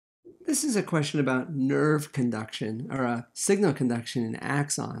This is a question about nerve conduction or signal conduction in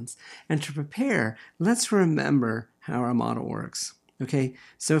axons. And to prepare, let's remember how our model works. Okay,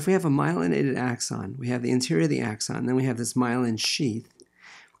 so if we have a myelinated axon, we have the interior of the axon, then we have this myelin sheath.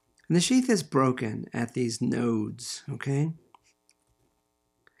 And the sheath is broken at these nodes, okay?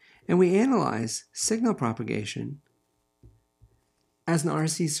 And we analyze signal propagation as an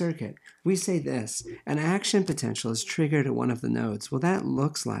RC circuit. We say this: an action potential is triggered at one of the nodes. Well, that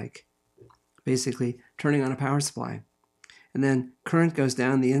looks like basically turning on a power supply. And then current goes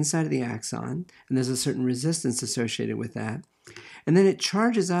down the inside of the axon, and there's a certain resistance associated with that. And then it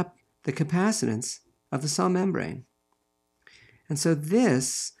charges up the capacitance of the cell membrane. And so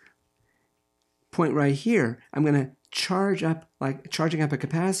this point right here, I'm going to charge up, like charging up a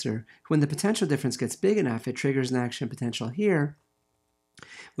capacitor. When the potential difference gets big enough, it triggers an action potential here,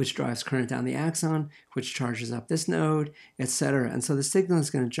 which drives current down the axon, which charges up this node, etc. And so the signal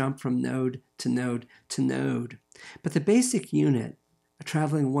is going to jump from node to node to node. But the basic unit of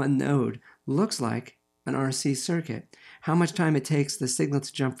traveling one node looks like an RC circuit. How much time it takes the signal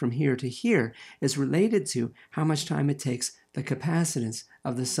to jump from here to here is related to how much time it takes the capacitance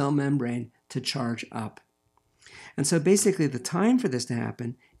of the cell membrane to charge up. And so basically the time for this to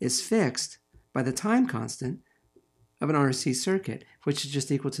happen is fixed by the time constant of an RC circuit, which is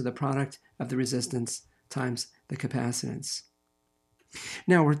just equal to the product of the resistance times the capacitance.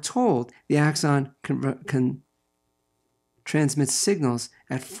 Now we're told the axon can transmit signals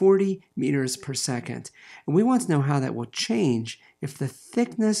at 40 meters per second. And we want to know how that will change if the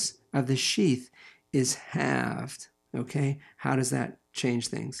thickness of the sheath is halved. Okay, how does that change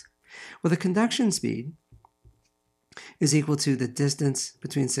things? Well, the conduction speed is equal to the distance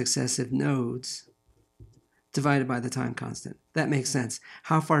between successive nodes divided by the time constant. That makes sense.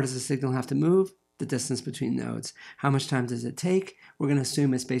 How far does the signal have to move? The distance between nodes. How much time does it take? We're going to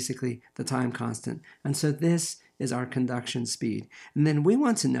assume it's basically the time constant. And so this is our conduction speed. And then we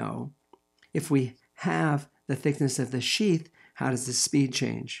want to know, if we have the thickness of the sheath, how does the speed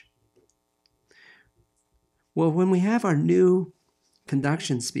change? Well, when we have our new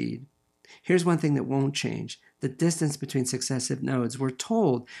conduction speed, here's one thing that won't change: the distance between successive nodes. We're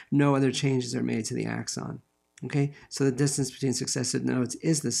told no other changes are made to the axon. Okay, so the distance between successive nodes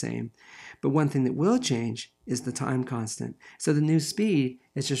is the same. But one thing that will change is the time constant. So the new speed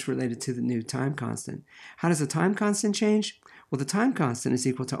is just related to the new time constant. How does the time constant change? Well, the time constant is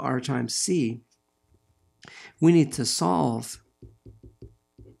equal to R times C. We need to solve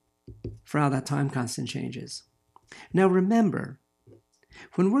for how that time constant changes. Now remember,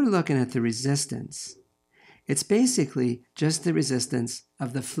 when we're looking at the resistance, it's basically just the resistance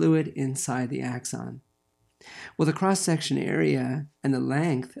of the fluid inside the axon. Well, the cross-section area and the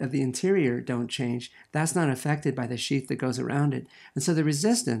length of the interior don't change. That's not affected by the sheath that goes around it. And so the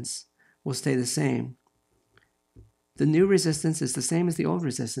resistance will stay the same. The new resistance is the same as the old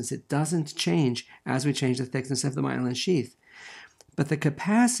resistance. It doesn't change as we change the thickness of the myelin sheath. But the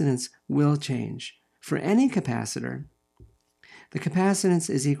capacitance will change. For any capacitor, the capacitance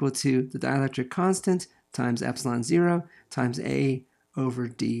is equal to the dielectric constant times epsilon 0 times A over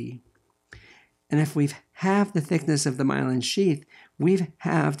D. And if we've halved the thickness of the myelin sheath, we've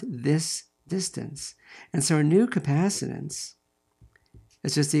halved this distance. And so our new capacitance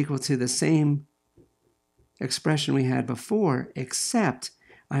is just equal to the same expression we had before, except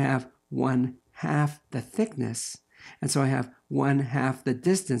I have 1/2 the thickness. And so I have 1/2 the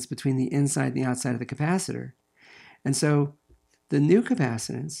distance between the inside and the outside of the capacitor. And so the new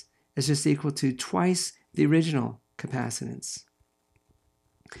capacitance is just equal to twice the original capacitance.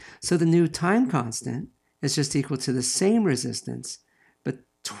 So the new time constant is just equal to the same resistance, but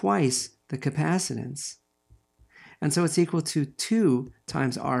twice the capacitance. And so it's equal to 2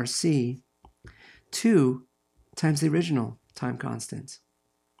 times RC, 2 times the original time constant.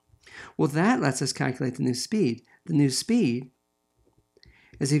 Well, that lets us calculate the new speed. The new speed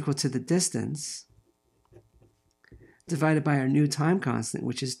is equal to the distance divided by our new time constant,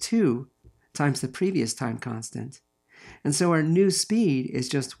 which is 2 times the previous time constant. And so our new speed is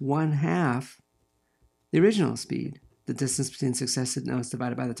just 1/2 the original speed, the distance between successive nodes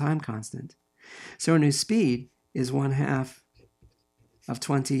divided by the time constant. So our new speed is 1/2 of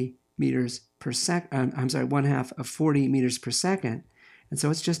 20 meters per second. 1/2 of 40 meters per second. And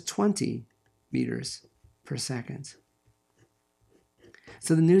so it's just 20 meters per second.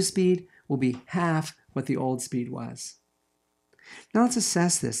 So the new speed will be half what the old speed was. Now let's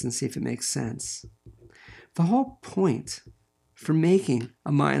assess this and see if it makes sense. The whole point for making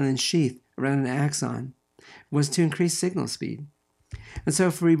a myelin sheath around an axon was to increase signal speed. And so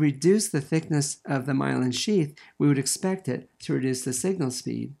if we reduce the thickness of the myelin sheath, we would expect it to reduce the signal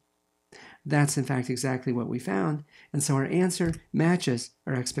speed. that's in fact exactly what we found. And so our answer matches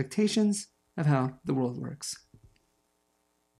our expectations of how the world works.